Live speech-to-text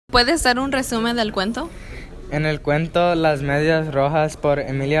¿Puedes dar un resumen del cuento? En el cuento Las Medias Rojas por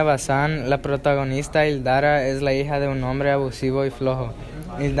Emilia Bazán, la protagonista Hildara es la hija de un hombre abusivo y flojo.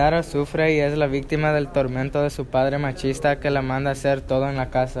 Hildara sufre y es la víctima del tormento de su padre machista que la manda a hacer todo en la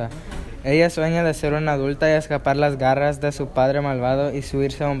casa. Ella sueña de ser una adulta y escapar las garras de su padre malvado y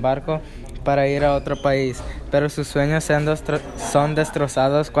subirse a un barco para ir a otro país, pero sus sueños son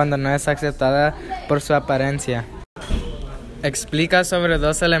destrozados cuando no es aceptada por su apariencia. Explica sobre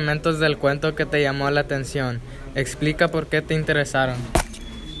 2 elementos del cuento que te llamó la atención. Explica por qué te interesaron.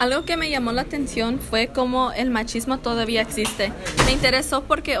 Algo que me llamó la atención fue cómo el machismo todavía existe. Me interesó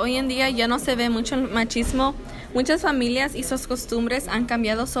porque hoy en día ya no se ve mucho el machismo. Muchas familias y sus costumbres han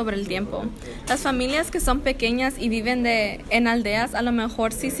cambiado sobre el tiempo. Las familias que son pequeñas y viven en aldeas a lo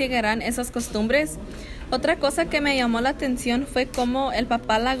mejor sí seguirán esas costumbres. Otra cosa que me llamó la atención fue cómo el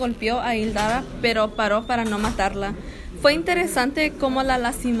papá la golpeó a Hildara, pero paró para no matarla. Fue interesante cómo la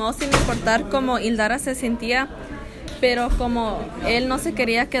lastimó sin importar cómo Hildara se sentía, pero como él no se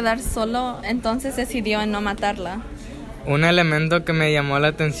quería quedar solo, entonces decidió en no matarla. Un elemento que me llamó la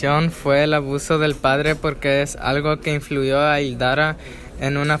atención fue el abuso del padre porque es algo que influyó a Hildara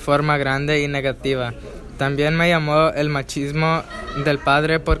en una forma grande y negativa. También me llamó el machismo del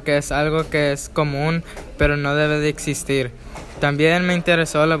padre porque es algo que es común pero no debe de existir. También me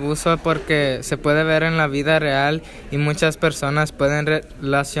interesó el abuso porque se puede ver en la vida real y muchas personas pueden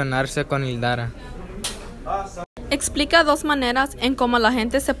relacionarse con Hildara. Explica 2 maneras en cómo la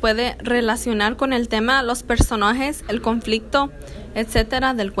gente se puede relacionar con el tema, los personajes, el conflicto,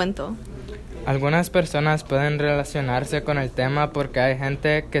 etcétera, del cuento. Algunas personas pueden relacionarse con el tema porque hay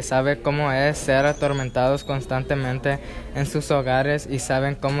gente que sabe cómo es ser atormentados constantemente en sus hogares y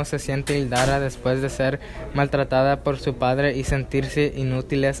saben cómo se siente Hildara después de ser maltratada por su padre y sentirse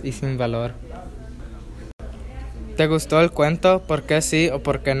inútiles y sin valor. ¿Te gustó el cuento? ¿Por qué sí o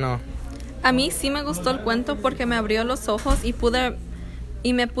por qué no? A mí sí me gustó el cuento porque me abrió los ojos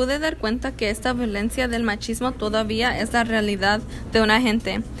y me pude dar cuenta que esta violencia del machismo todavía es la realidad de una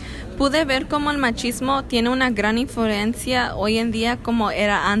gente. Pude ver cómo el machismo tiene una gran influencia hoy en día como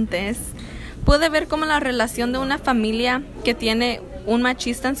era antes. Pude ver cómo la relación de una familia que tiene un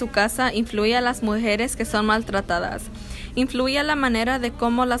machista en su casa influye a las mujeres que son maltratadas. Influye a la manera de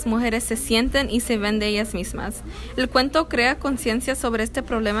cómo las mujeres se sienten y se ven de ellas mismas. El cuento crea conciencia sobre este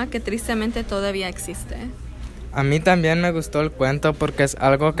problema que tristemente todavía existe. A mí también me gustó el cuento porque es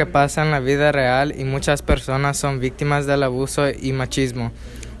algo que pasa en la vida real y muchas personas son víctimas del abuso y machismo.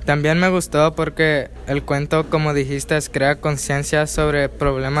 También me gustó porque el cuento, como dijiste, crea conciencia sobre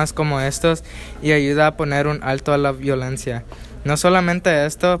problemas como estos y ayuda a poner un alto a la violencia. No solamente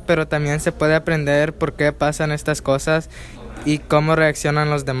esto, pero también se puede aprender por qué pasan estas cosas y cómo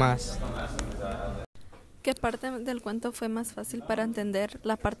reaccionan los demás. ¿Qué parte del cuento fue más fácil para entender?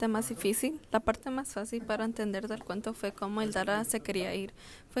 ¿La parte más difícil? La parte más fácil para entender del cuento fue cómo Hildara se quería ir.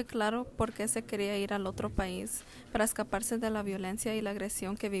 Fue claro por qué se quería ir al otro país, para escaparse de la violencia y la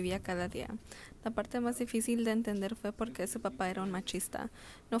agresión que vivía cada día. La parte más difícil de entender fue por qué su papá era un machista.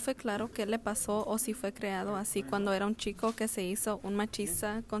 No fue claro qué le pasó o si fue creado así cuando era un chico que se hizo un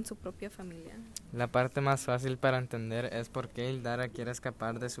machista con su propia familia. La parte más fácil para entender es por qué Hildara quiere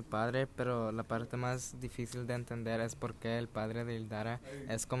escapar de su padre, pero la parte más difícil de entender es por qué el padre de Hildara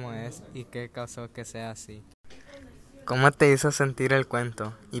es como es y qué causó que sea así. ¿Cómo te hizo sentir el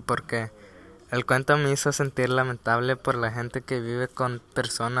cuento y por qué? El cuento me hizo sentir lamentable por la gente que vive con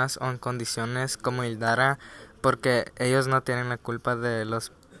personas o en condiciones como Hildara, porque ellos no tienen la culpa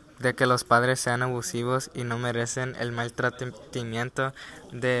de que los padres sean abusivos y no merecen el maltratamiento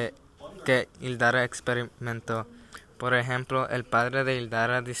que Hildara experimentó. Por ejemplo, el padre de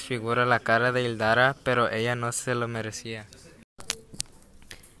Hildara desfigura la cara de Hildara, pero ella no se lo merecía.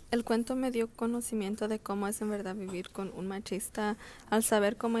 El cuento me dio conocimiento de cómo es en verdad vivir con un machista. Al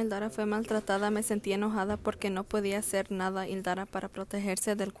saber cómo Hildara fue maltratada, me sentí enojada porque no podía hacer nada Hildara para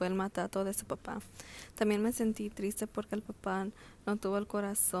protegerse del cruel maltrato de su papá. También me sentí triste porque el papá no tuvo el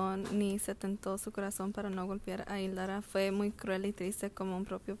corazón ni se tentó su corazón para no golpear a Hildara. Fue muy cruel y triste como un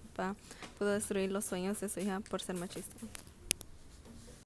propio papá pudo destruir los sueños de su hija por ser machista.